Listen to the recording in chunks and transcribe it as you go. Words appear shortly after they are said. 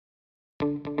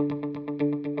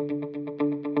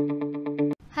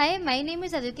Hi, my name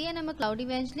is Aditi and I'm a Cloud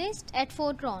Evangelist at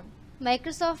Foetron.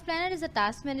 Microsoft Planner is a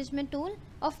task management tool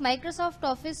of Microsoft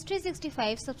Office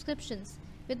 365 subscriptions.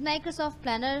 With Microsoft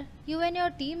Planner, you and your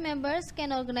team members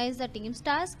can organize the team's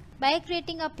tasks by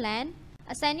creating a plan,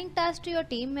 assigning tasks to your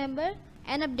team member,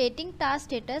 and updating task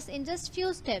status in just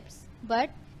few steps.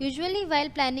 But usually while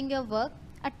planning your work,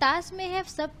 a task may have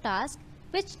subtasks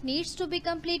which needs to be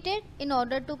completed in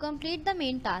order to complete the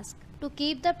main task. To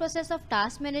keep the process of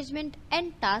task management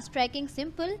and task tracking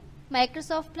simple,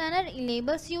 Microsoft Planner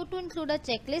enables you to include a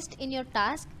checklist in your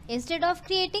task instead of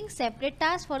creating separate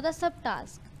tasks for the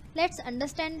subtask. Let's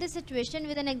understand this situation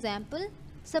with an example.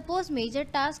 Suppose major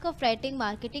task of writing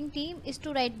marketing team is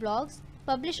to write blogs,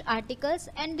 publish articles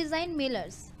and design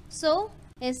mailers. So,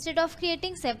 instead of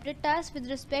creating separate tasks with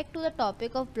respect to the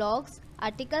topic of blogs,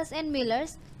 articles and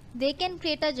mailers, they can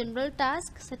create a general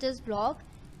task such as blog,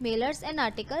 mailers and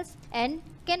articles, and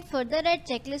can further add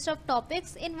checklist of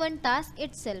topics in one task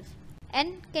itself,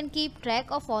 and can keep track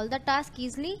of all the tasks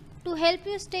easily to help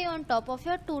you stay on top of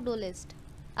your to-do list.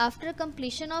 After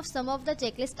completion of some of the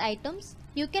checklist items,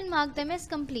 you can mark them as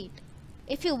complete.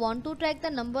 If you want to track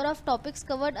the number of topics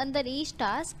covered under each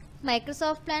task,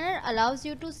 Microsoft Planner allows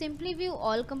you to simply view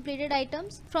all completed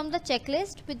items from the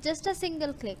checklist with just a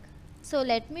single click. So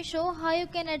let me show how you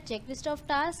can add checklist of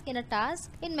tasks in a task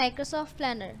in Microsoft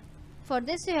Planner. For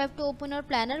this you have to open your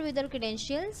planner with your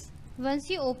credentials. Once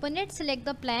you open it, select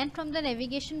the plan from the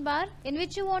navigation bar in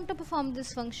which you want to perform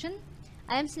this function.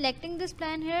 I am selecting this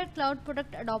plan here, Cloud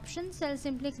Product Adoption, so I'll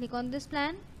simply click on this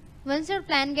plan. Once your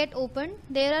plan get opened,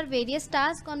 there are various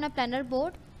tasks on my planner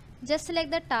board. Just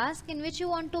select the task in which you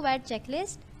want to add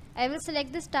checklist. I will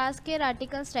select this task here,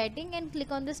 articles writing, and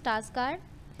click on this task card.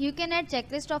 You can add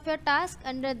checklist of your task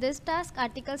under this task,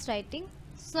 articles writing.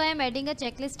 So I am adding a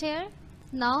checklist here.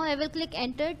 Now I will click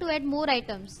enter to add more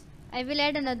items. I will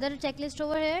add another checklist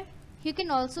over here. You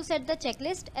can also set the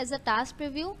checklist as a task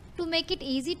preview to make it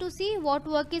easy to see what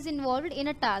work is involved in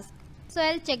a task. So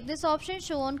I'll check this option,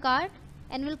 show on card,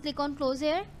 and will click on close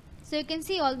here. So you can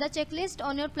see all the checklist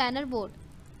on your planner board.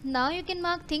 Now you can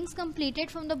mark things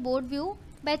completed from the board view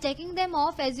by checking them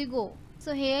off as you go.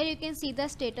 So here you can see the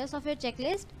status of your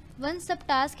checklist. One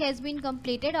subtask has been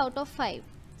completed out of 5.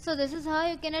 So this is how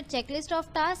you can add checklist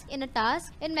of tasks in a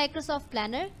task in Microsoft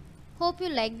Planner. Hope you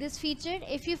like this feature.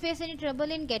 If you face any trouble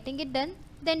in getting it done,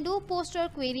 then do post your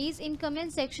queries in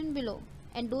comment section below.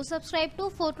 And do subscribe to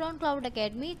Foetron Cloud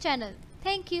Academy channel.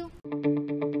 Thank you.